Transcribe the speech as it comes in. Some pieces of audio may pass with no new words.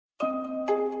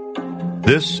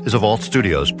This is a Vault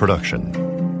Studios production.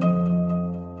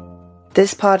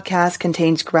 This podcast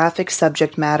contains graphic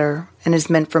subject matter and is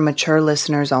meant for mature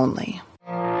listeners only.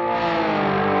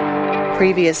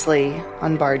 Previously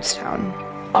on Bardstown.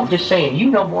 I'm just saying, you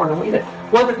know more than we do.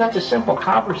 Whether that's a simple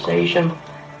conversation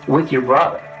with your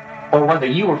brother or whether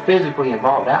you were physically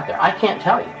involved out there, I can't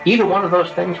tell you. Either one of those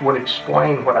things would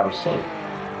explain what I was seeing.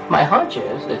 My hunch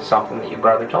is it's something that your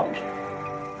brother told you.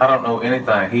 I don't know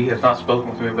anything. He has not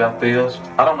spoken to me about this.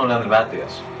 I don't know nothing about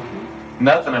this.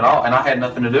 Nothing at all, and I had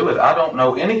nothing to do with it. I don't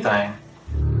know anything.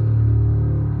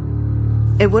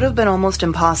 It would have been almost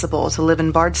impossible to live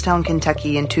in Bardstown,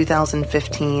 Kentucky in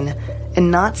 2015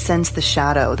 and not sense the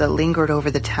shadow that lingered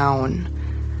over the town.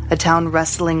 A town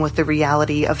wrestling with the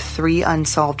reality of 3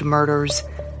 unsolved murders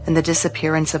and the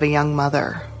disappearance of a young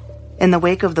mother. In the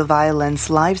wake of the violence,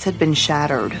 lives had been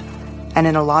shattered, and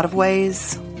in a lot of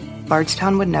ways,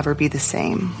 Bardstown would never be the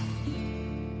same.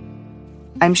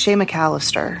 I'm Shay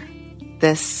McAllister.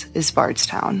 This is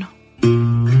Bardstown.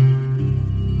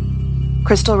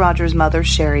 Crystal Rogers' mother,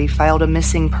 Sherry, filed a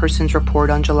missing persons report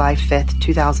on July 5th,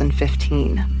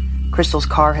 2015. Crystal's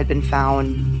car had been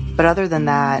found, but other than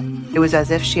that, it was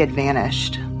as if she had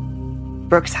vanished.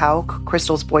 Brooks Houck,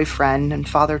 Crystal's boyfriend and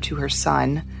father to her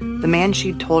son, the man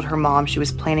she'd told her mom she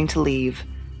was planning to leave,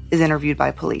 is interviewed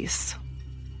by police.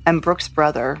 And Brooks'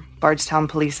 brother, Bardstown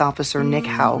police officer Nick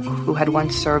Houck, who had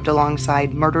once served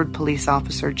alongside murdered police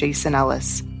officer Jason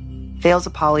Ellis, fails a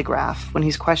polygraph when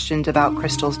he's questioned about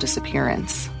Crystal's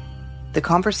disappearance. The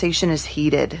conversation is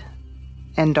heated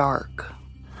and dark.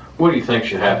 What do you think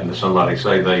should happen to somebody,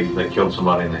 say they killed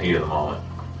somebody in the heat of the moment?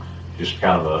 Just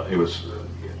kind of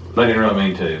they didn't really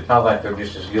mean to. I think they're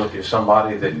just as guilty as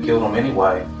somebody that killed them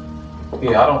anyway.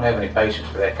 Yeah, I don't have any patience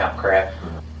for that kind of crap.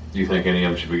 Do you think any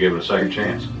of them should be given a second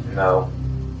chance? No,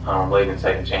 I don't believe in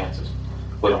second chances.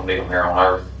 We don't need them here on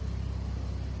Earth.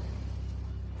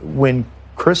 When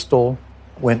Crystal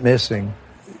went missing,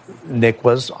 Nick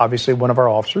was obviously one of our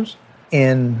officers.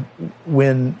 And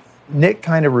when Nick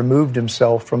kind of removed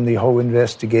himself from the whole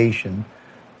investigation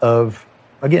of,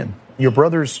 again, your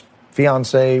brother's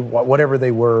fiance, whatever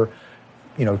they were,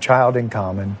 child in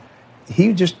common,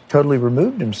 he just totally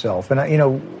removed himself. And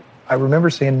I remember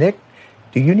saying, Nick,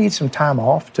 do you need some time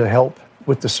off to help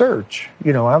with the search?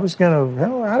 I'd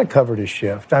have covered his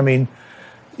shift. I'm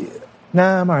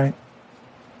all right.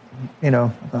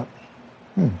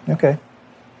 Okay.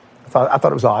 I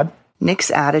thought it was odd. Nick's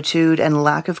attitude and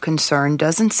lack of concern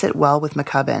doesn't sit well with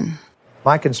McCubbin.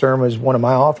 My concern was one of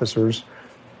my officers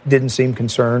didn't seem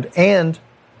concerned, and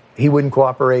he wouldn't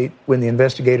cooperate when the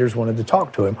investigators wanted to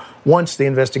talk to him. Once the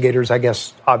investigators, I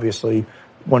guess, obviously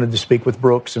wanted to speak with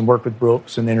Brooks and work with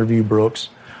Brooks and interview Brooks,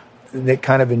 Nick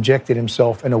kind of injected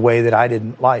himself in a way that I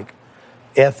didn't like.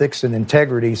 Ethics and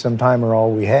integrity sometimes are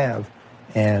all we have,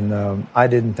 and I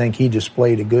didn't think he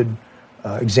displayed a good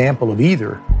example of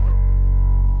either.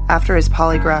 After his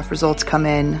polygraph results come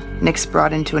in, Nick's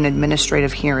brought into an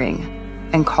administrative hearing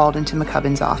and called into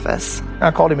McCubbin's office.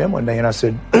 I called him in one day and I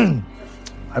said, I'm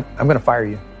going to fire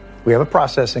you. We have a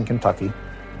process in Kentucky.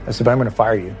 I said, but I'm going to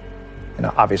fire you. And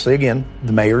obviously, again,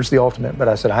 the mayor's the ultimate, but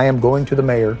I said, I am going to the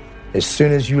mayor as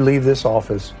soon as you leave this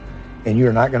office, and you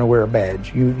are not going to wear a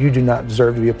badge. You do not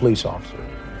deserve to be a police officer.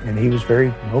 And he was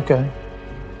very, okay.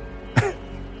 I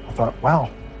thought, wow,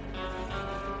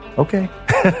 okay.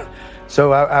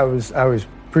 So I was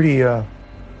pretty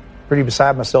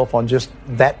beside myself on just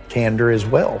that candor as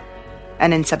well.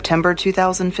 And in September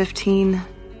 2015,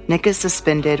 Nick is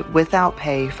suspended without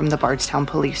pay from the Bardstown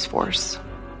police force.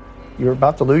 You're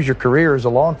about to lose your career as a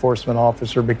law enforcement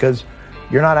officer because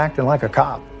you're not acting like a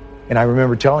cop. And I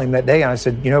remember telling him that day, and I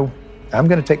said, I'm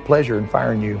going to take pleasure in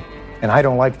firing you. And I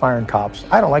don't like firing cops.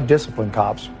 I don't like disciplined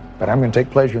cops, but I'm going to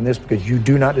take pleasure in this because you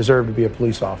do not deserve to be a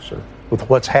police officer. With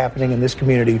what's happening in this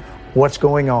community, what's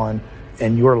going on,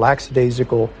 and your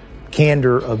lackadaisical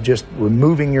candor of just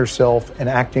removing yourself and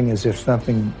acting as if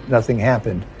nothing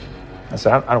happened. I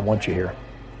said, I don't want you here.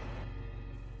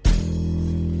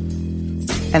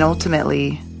 And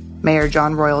ultimately, Mayor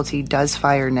John Royalty does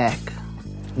fire Nick.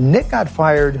 Nick got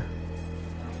fired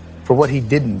for what he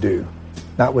didn't do,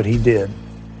 not what he did.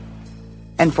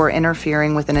 And for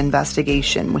interfering with an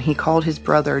investigation when he called his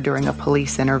brother during a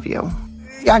police interview.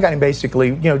 Yeah, I got him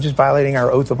basically, just violating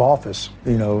our oath of office,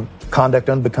 conduct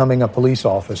unbecoming a police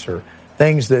officer.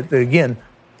 Things that, again,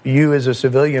 you as a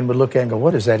civilian would look at and go,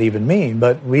 what does that even mean?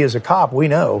 But we as a cop, we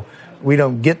know we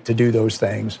don't get to do those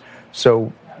things.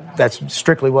 So that's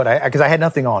strictly because I had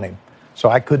nothing on him. So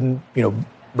I couldn't,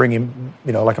 bring him,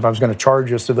 like if I was going to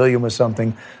charge a civilian with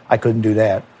something, I couldn't do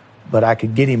that. But I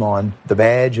could get him on the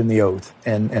badge and the oath,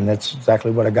 and that's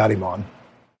exactly what I got him on.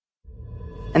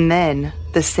 And then,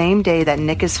 the same day that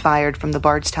Nick is fired from the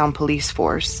Bardstown police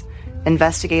force,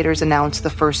 investigators announce the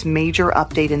first major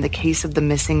update in the case of the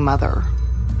missing mother.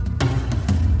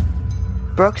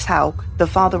 Brooks Houck, the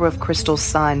father of Crystal's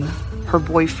son, her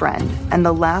boyfriend, and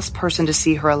the last person to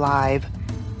see her alive,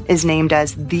 is named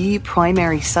as the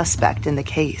primary suspect in the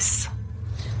case.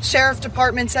 Sheriff's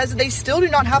Department says that they still do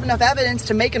not have enough evidence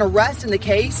to make an arrest in the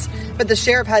case, but the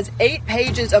sheriff has 8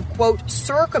 pages of, quote,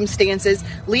 circumstances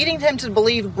leading him to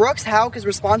believe Brooks Houck is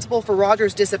responsible for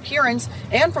Rogers' disappearance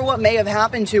and for what may have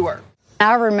happened to her.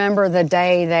 I remember the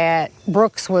day that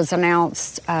Brooks was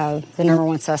announced the number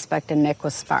one suspect and Nick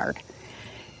was fired.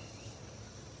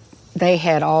 They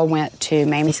had all went to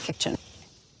Mamie's Kitchen.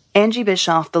 Angie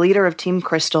Bischoff, the leader of Team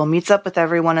Crystal, meets up with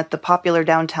everyone at the popular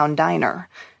downtown diner.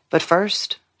 But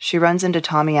first, she runs into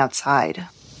Tommy outside.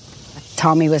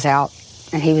 Tommy was out,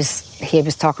 and he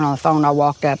was talking on the phone. I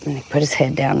walked up, and he put his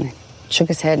head down, and shook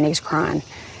his head, and he was crying.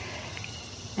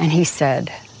 And he said,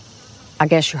 "I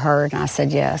guess you heard." And I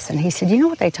said, "Yes." And he said, "You know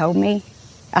what they told me?"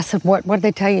 I said, What did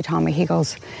they tell you, Tommy?" He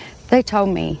goes, "They told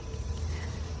me,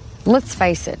 let's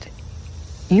face it,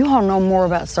 you all know more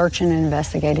about searching and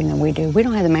investigating than we do. We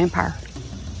don't have the manpower.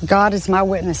 God is my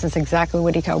witness," is exactly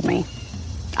what he told me.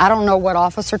 I don't know what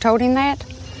officer told him that,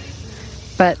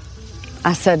 but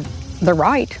I said, "They're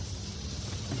right."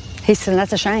 He said,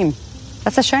 "That's a shame.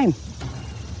 That's a shame."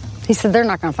 He said, "They're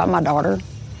not going to find my daughter.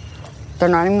 They're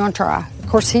not even going to try." Of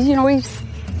course, I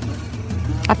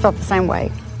felt the same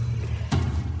way.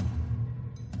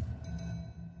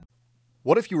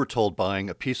 What if you were told buying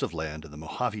a piece of land in the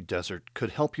Mojave Desert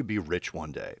could help you be rich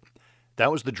one day?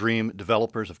 That was the dream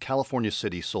developers of California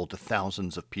City sold to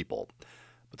thousands of people.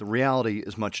 But the reality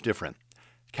is much different.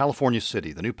 California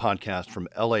City, the new podcast from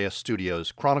LAS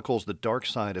Studios, chronicles the dark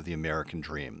side of the American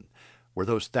dream, where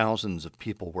those thousands of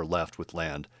people were left with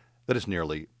land that is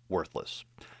nearly worthless.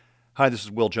 Hi, this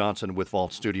is Will Johnson with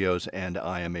Vault Studios, and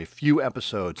I am a few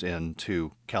episodes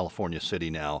into California City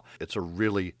now. It's a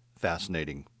really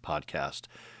fascinating podcast.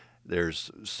 There's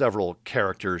several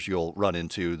characters you'll run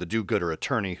into. The do-gooder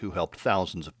attorney who helped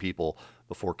thousands of people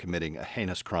before committing a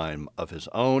heinous crime of his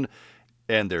own.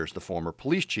 And there's the former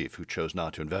police chief who chose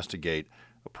not to investigate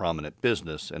a prominent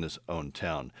business in his own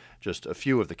town. Just a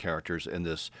few of the characters in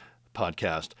this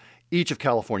podcast. Each of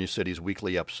California City's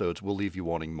weekly episodes will leave you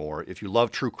wanting more. If you love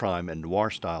true crime and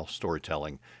noir-style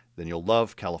storytelling, then you'll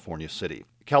love California City.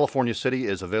 California City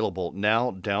is available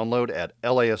now. Download at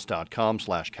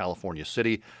las.com/California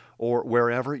City or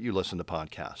wherever you listen to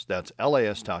podcasts. That's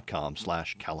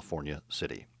las.com/California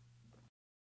City.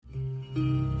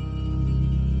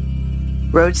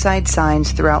 Roadside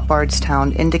signs throughout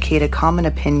Bardstown indicate a common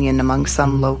opinion among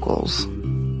some locals.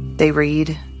 They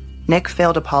read, "Nick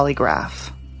failed a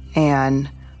polygraph," and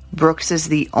 "Brooks is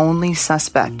the only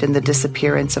suspect in the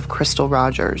disappearance of Crystal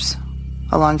Rogers."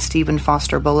 Along Stephen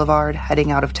Foster Boulevard,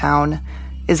 heading out of town,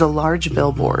 is a large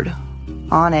billboard.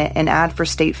 On it, an ad for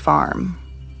State Farm.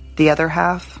 The other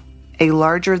half, a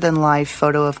larger-than-life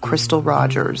photo of Crystal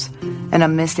Rogers and a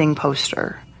missing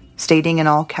poster, stating in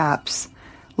all caps,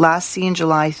 "Last seen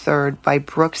July 3rd by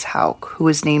Brooks Houck, who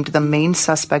was named the main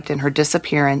suspect in her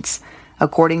disappearance,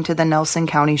 according to the Nelson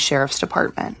County Sheriff's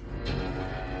Department."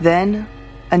 Then,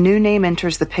 a new name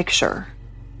enters the picture,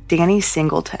 Danny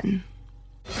Singleton.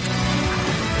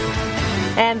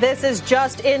 And this is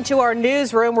just into our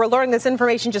newsroom. We're learning this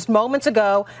information just moments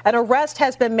ago. An arrest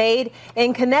has been made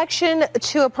in connection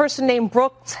to a person named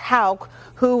Brooks Houck,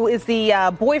 who is the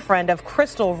boyfriend of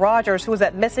Crystal Rogers, who was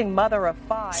that missing mother of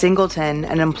 5. Singleton,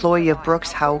 an employee of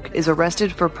Brooks Houck, is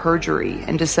arrested for perjury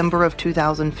in December of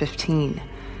 2015,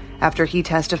 after he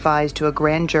testifies to a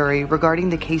grand jury regarding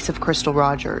the case of Crystal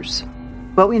Rogers.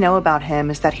 What we know about him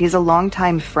is that he's a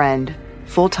longtime friend,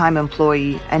 full-time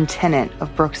employee, and tenant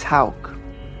of Brooks Houck.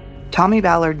 Tommy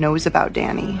Ballard knows about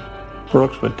Danny.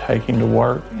 Brooks would take him to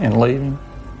work and leave him,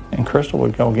 and Crystal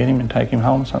would go get him and take him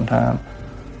home sometime.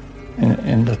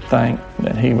 And to think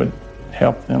that he would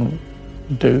help them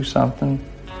do something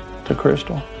to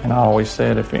Crystal. And I always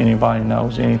said, if anybody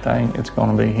knows anything, it's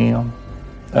going to be him.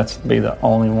 That's be the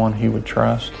only one he would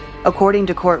trust. According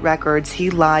to court records,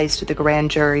 he lies to the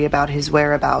grand jury about his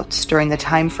whereabouts during the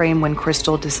time frame when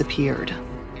Crystal disappeared.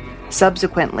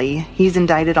 Subsequently, he's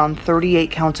indicted on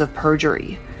 38 counts of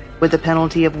perjury, with a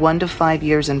penalty of 1 to 5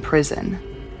 years in prison.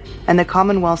 And the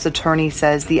Commonwealth's attorney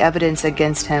says the evidence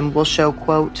against him will show,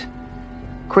 quote,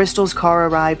 "Crystal's car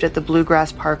arrived at the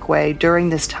Bluegrass Parkway during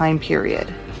this time period,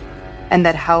 and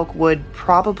that Houck would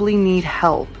probably need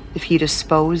help if he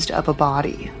disposed of a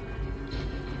body."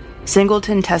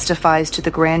 Singleton testifies to the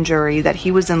grand jury that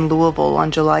he was in Louisville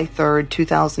on July 3rd,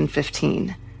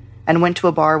 2015, and went to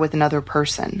a bar with another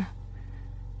person.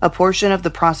 A portion of the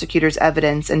prosecutor's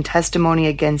evidence and testimony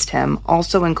against him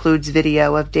also includes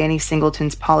video of Danny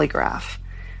Singleton's polygraph,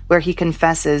 where he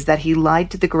confesses that he lied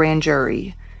to the grand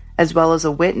jury, as well as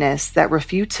a witness that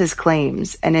refutes his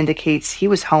claims and indicates he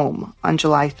was home on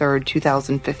July 3,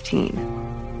 2015.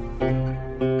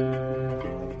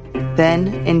 Then,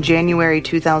 in January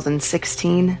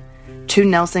 2016, 2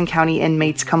 Nelson County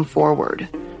inmates come forward,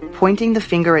 pointing the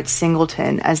finger at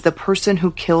Singleton as the person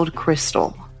who killed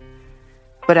Crystal.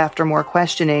 But after more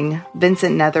questioning,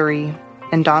 Vincent Nethery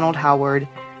and Donald Howard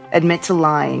admit to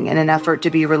lying in an effort to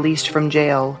be released from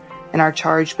jail and are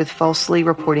charged with falsely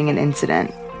reporting an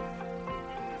incident.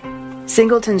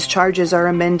 Singleton's charges are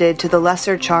amended to the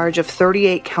lesser charge of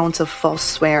 38 counts of false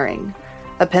swearing,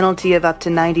 a penalty of up to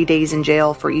 90 days in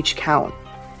jail for each count.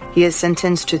 He is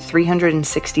sentenced to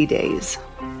 360 days.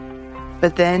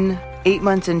 But then, 8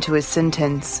 months into his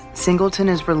sentence, Singleton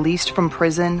is released from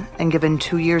prison and given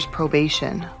 2 years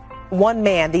probation. One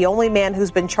man, the only man who's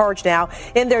been charged now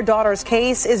in their daughter's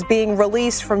case, is being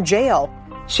released from jail.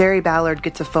 Sherry Ballard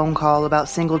gets a phone call about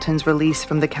Singleton's release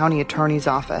from the county attorney's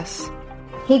office.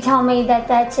 He told me that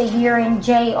that's a year in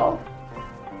jail.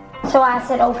 So I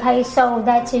said, okay, so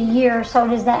that's a year, so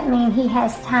does that mean he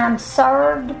has time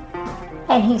served?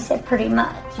 And he said, pretty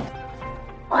much.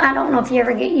 I don't know if you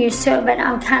ever get used to it, but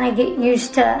I'm kind of getting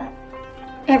used to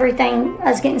everything.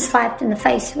 I was getting slapped in the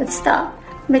face with stuff.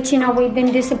 But, you know, we've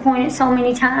been disappointed so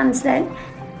many times that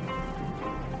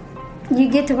you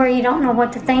get to where you don't know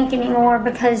what to think anymore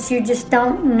because you just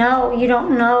don't know. You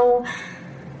don't know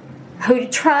who to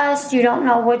trust. You don't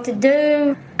know what to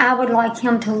do. I would like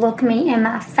him to look me in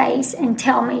my face and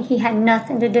tell me he had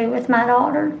nothing to do with my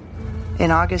daughter. In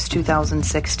August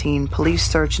 2016, police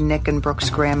searched Nick and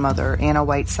Brooke's grandmother, Anna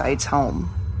Whiteside's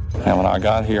home. And when I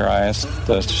got here, I asked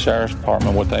the sheriff's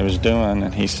department what they was doing,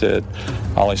 and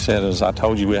all he said is, I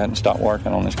told you we hadn't stopped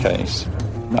working on this case.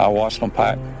 I watched them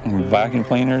pack vacuum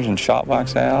cleaners and shop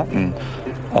vacs out and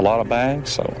a lot of bags,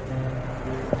 so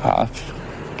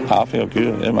I feel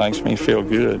good. It makes me feel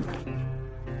good.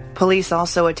 Police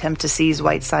also attempt to seize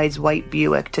Whiteside's white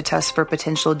Buick to test for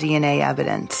potential DNA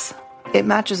evidence. It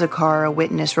matches a car a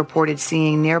witness reported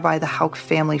seeing nearby the Houck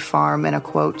family farm in a,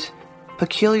 quote,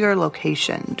 peculiar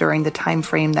location during the time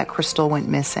frame that Crystal went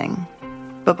missing.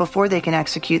 But before they can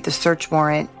execute the search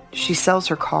warrant, she sells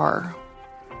her car.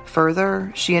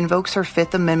 Further, she invokes her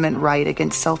Fifth Amendment right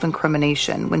against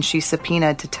self-incrimination when she's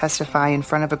subpoenaed to testify in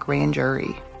front of a grand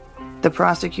jury. The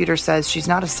prosecutor says she's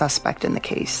not a suspect in the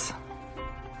case.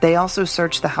 They also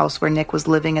search the house where Nick was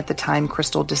living at the time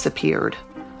Crystal disappeared,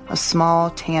 a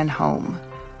small tan home,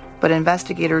 but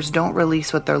investigators don't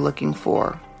release what they're looking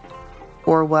for,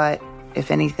 or what,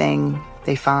 if anything,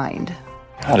 they find.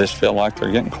 I just feel like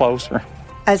they're getting closer.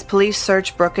 As police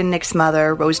search Brooke and Nick's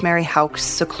mother, Rosemary Houck's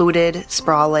secluded,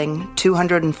 sprawling,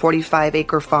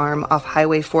 245-acre farm off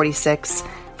Highway 46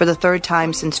 for the third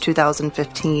time since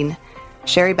 2015,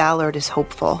 Sherry Ballard is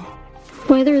hopeful.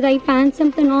 Whether they find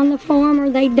something on the farm or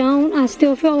they don't, I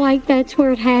still feel like that's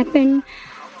where it happened.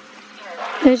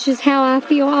 That's just how I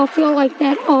feel. I'll feel like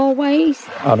that always.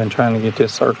 I've been trying to get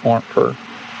this search warrant for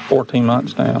 14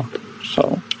 months now,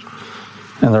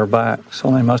 and they're back, so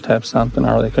they must have something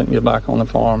or they couldn't get back on the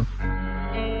farm.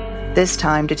 This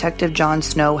time, Detective John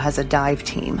Snow has a dive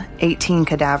team, 18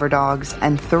 cadaver dogs,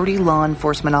 and 30 law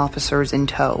enforcement officers in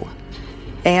tow.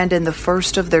 And in the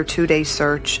first of their 2-day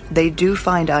search, they do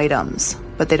find items,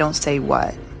 but they don't say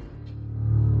what.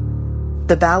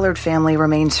 The Ballard family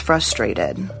remains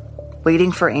frustrated,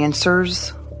 waiting for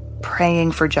answers,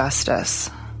 praying for justice.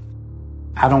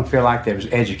 I don't feel like they was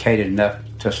educated enough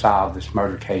to solve this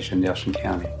murder case in Nelson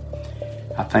County.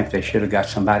 I think they should have got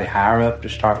somebody higher up to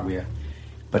start with,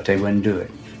 but they wouldn't do it.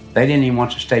 They didn't even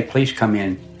want the state police come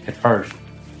in at first,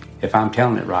 if I'm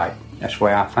telling it right. That's the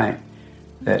way I think.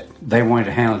 That they wanted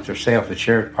to handle it themselves, the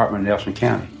Sheriff Department of Nelson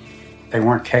County. They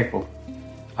weren't capable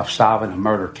of solving a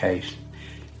murder case.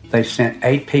 They sent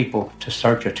 8 people to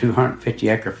search a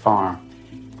 250-acre farm.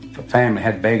 The family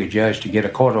had to beg a judge to get a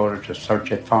court order to search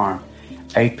that farm.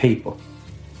 8 people.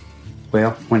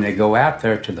 Well, when they go out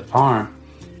there to the farm,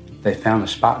 they found a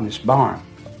spot in this barn.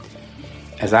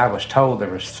 As I was told, there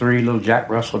was 3 little Jack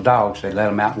Russell dogs. They let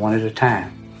them out one at a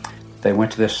time. They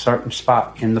went to this certain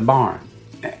spot in the barn,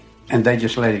 and they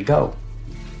just let it go.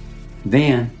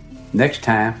 Then, next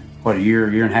time, a year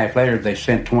and a half later, they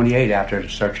sent 28 out there to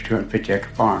search a 250-acre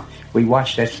farm. We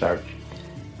watched that search.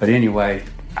 But anyway,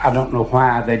 I don't know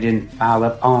why they didn't file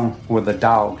up on where the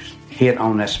dogs hit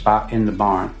on that spot in the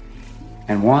barn.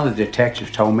 And one of the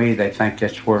detectives told me they think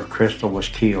that's where Crystal was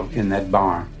killed, in that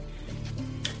barn.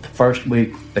 The first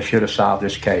week they should have solved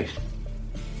this case.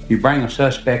 You bring a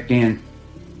suspect in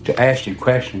to ask him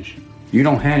questions. You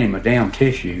don't hand him a damn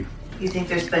tissue. You think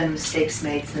there's been mistakes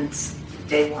made since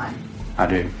day one? I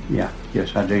do, yeah.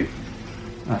 Yes, I do.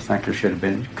 I think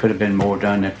there could have been more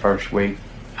done that first week.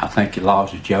 I think the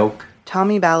law's a joke.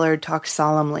 Tommy Ballard talks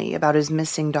solemnly about his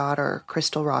missing daughter,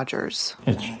 Crystal Rogers.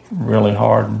 It's really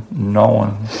hard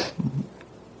knowing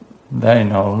they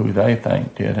know who they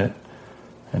think did it,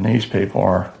 and these people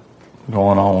are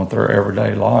going on with their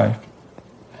everyday life,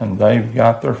 and they've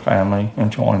got their family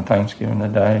enjoying Thanksgiving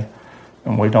today,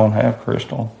 and we don't have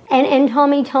Crystal. And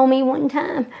Tommy told me one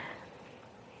time,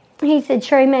 he said,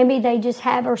 Sherry, maybe they just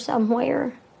have her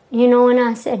somewhere, and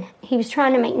I said, he was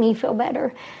trying to make me feel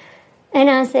better. And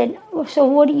I said, so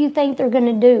what do you think they're going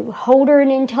to do? Hold her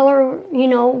and then tell her,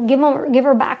 give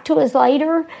her back to us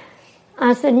later?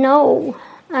 I said, no.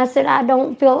 I said, I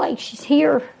don't feel like she's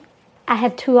here. I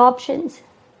have two options.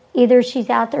 Either she's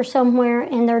out there somewhere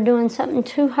and they're doing something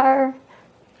to her,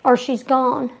 or she's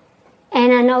gone.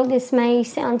 And I know this may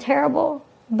sound terrible,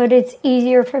 but it's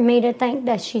easier for me to think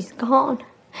that she's gone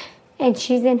and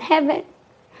she's in heaven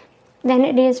than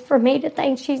it is for me to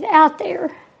think she's out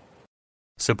there.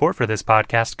 Support for this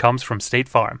podcast comes from State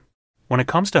Farm. When it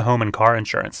comes to home and car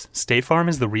insurance, State Farm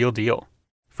is the real deal.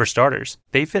 For starters,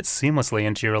 they fit seamlessly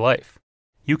into your life.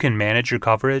 You can manage your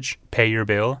coverage, pay your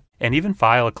bill, and even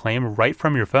file a claim right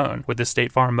from your phone with the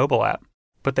State Farm mobile app.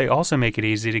 But they also make it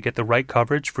easy to get the right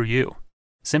coverage for you.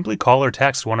 Simply call or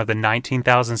text one of the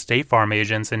 19,000 State Farm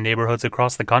agents in neighborhoods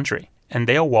across the country, and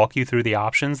they'll walk you through the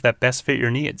options that best fit your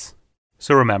needs.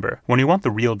 So remember, when you want the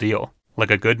real deal,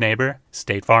 like a good neighbor,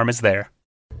 State Farm is there.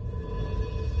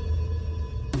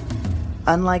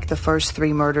 Unlike the first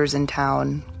 3 murders in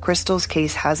town, Crystal's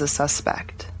case has a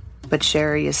suspect, but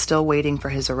Sherry is still waiting for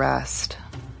his arrest.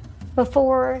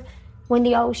 Before, when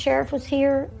the old sheriff was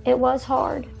here, it was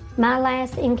hard. My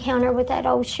last encounter with that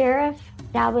old sheriff,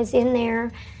 I was in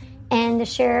there, and the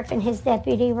sheriff and his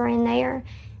deputy were in there,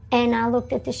 and I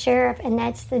looked at the sheriff, and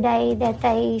that's the day that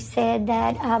they said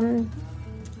that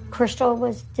Crystal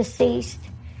was deceased,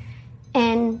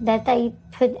 and that they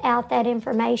put out that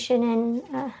information,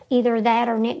 and either that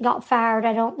or Nick got fired.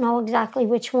 I don't know exactly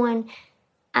which one.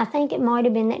 I think it might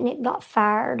have been that Nick got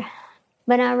fired.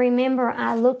 But I remember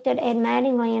I looked at Ed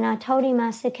Mattingly and I told him,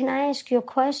 I said, can I ask you a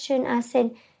question? I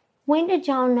said, when did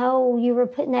y'all know you were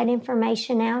putting that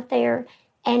information out there?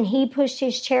 And he pushed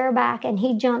his chair back and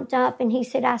he jumped up and he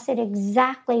said, I said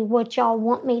exactly what y'all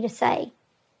want me to say.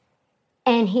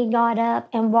 And he got up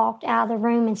and walked out of the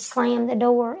room and slammed the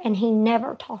door, and he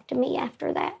never talked to me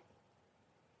after that.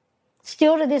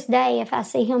 Still to this day, if I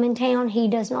see him in town, he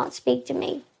does not speak to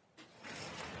me.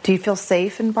 Do you feel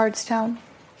safe in Bardstown?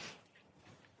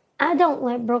 I don't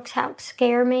let Brooks Houck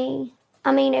scare me.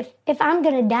 I mean, if I'm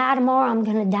going to die tomorrow, I'm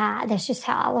going to die. That's just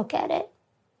how I look at it.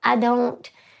 I'm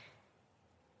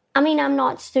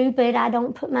not stupid. I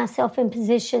don't put myself in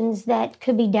positions that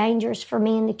could be dangerous for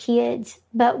me and the kids.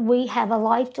 But we have a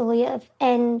life to live,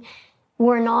 and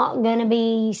we're not going to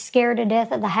be scared to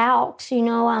death of the Houcks.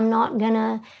 I'm not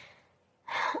going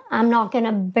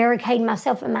to barricade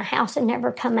myself in my house and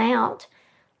never come out.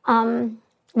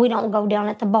 We don't go down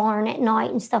at the barn at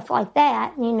night and stuff like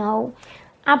that,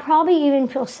 I probably even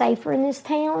feel safer in this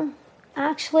town,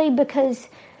 actually, because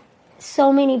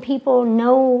so many people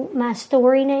know my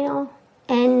story now,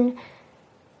 and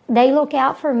they look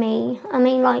out for me.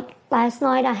 Like last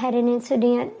night I had an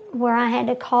incident where I had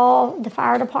to call the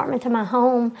fire department to my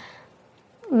home.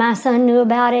 My son knew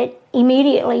about it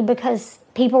immediately because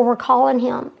people were calling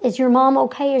him, is your mom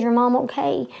okay? Is your mom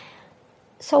okay?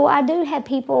 So I do have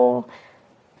people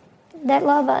that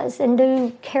love us and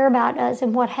do care about us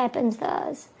and what happens to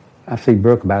us. I see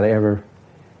Brooke about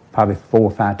probably 4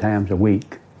 or 5 times a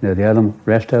week. The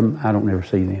rest of them, I don't ever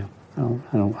see them.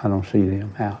 I don't see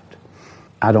them out.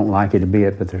 I don't like it a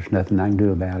bit, but there's nothing I can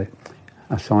do about it.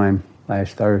 I saw him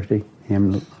last Thursday,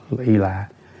 him and Eli.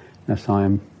 And I saw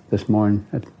him this morning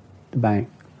at the bank.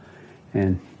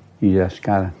 And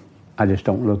I just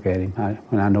don't look at him.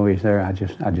 When I know he's there, I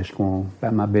just go on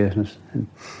about my business.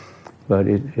 But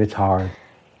it's hard.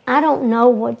 I don't know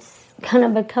what's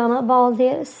going to become of all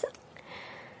this.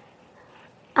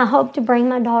 I hope to bring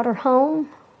my daughter home.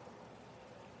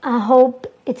 I hope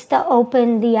it's to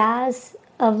open the eyes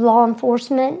of law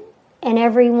enforcement and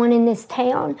everyone in this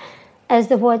town as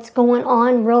to what's going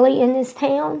on really in this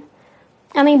town.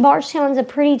 Bardstown's a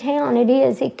pretty town. It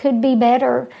is. It could be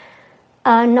better.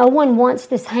 No one wants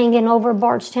this hanging over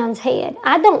Bardstown's head.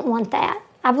 I don't want that.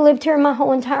 I've lived here my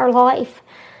whole entire life.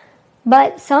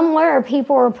 But somewhere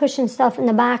people are pushing stuff in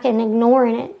the back and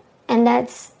ignoring it. And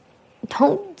that's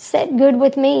don't sit good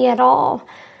with me at all.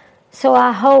 So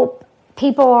I hope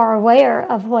people are aware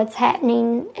of what's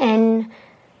happening and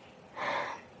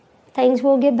things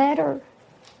will get better.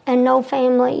 And no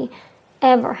family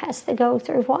ever has to go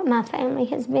through what my family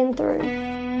has been through.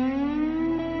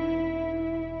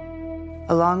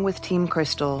 Along with Team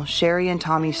Crystal, Sherry and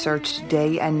Tommy searched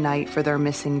day and night for their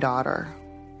missing daughter.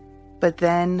 But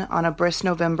then, on a brisk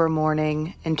November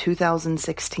morning in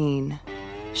 2016,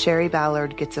 Sherry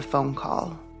Ballard gets a phone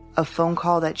call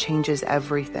that changes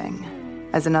everything,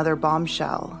 as another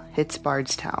bombshell hits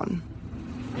Bardstown.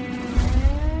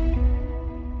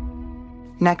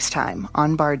 Next time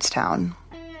on Bardstown.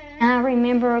 I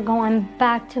remember going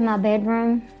back to my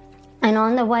bedroom, and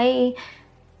on the way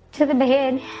to the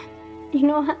bed,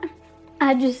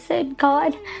 I just said,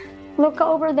 God, look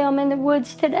over them in the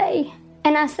woods today.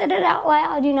 And I said it out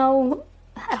loud,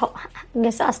 I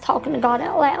guess I was talking to God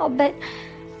out loud,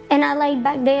 and I laid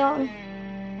back down.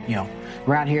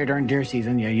 Around here during deer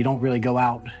season, you don't really go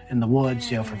out in the woods,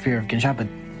 for fear of getting shot, but,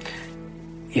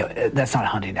 that's not a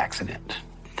hunting accident.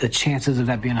 The chances of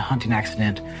that being a hunting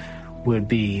accident would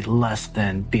be less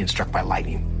than being struck by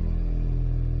lightning.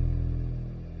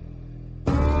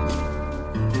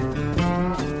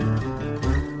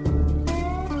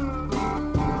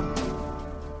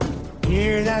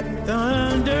 Hear that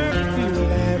thunder, feel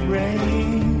that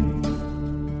rain.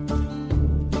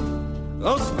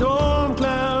 Those storm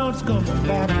clouds coming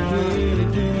back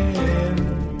again.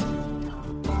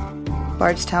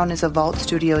 Bardstown is a Vault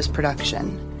Studios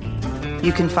production.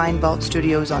 You can find Vault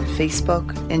Studios on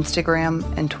Facebook, Instagram,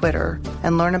 and Twitter,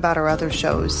 and learn about our other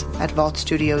shows at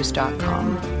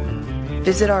vaultstudios.com.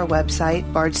 Visit our website,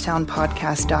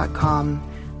 bardstownpodcast.com,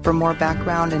 for more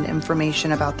background and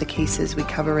information about the cases we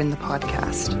cover in the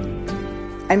podcast.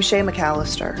 I'm Shay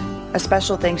McAllister. A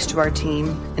special thanks to our team,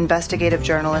 investigative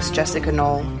journalist Jessica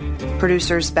Knoll,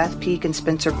 producers Beth Peak and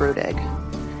Spencer Brudig.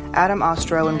 Adam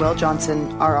Ostro and Will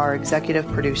Johnson are our executive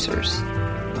producers.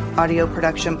 Audio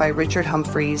production by Richard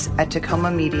Humphreys at Tacoma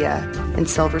Media in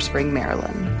Silver Spring,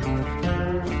 Maryland.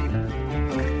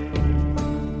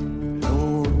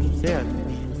 Oh, yeah.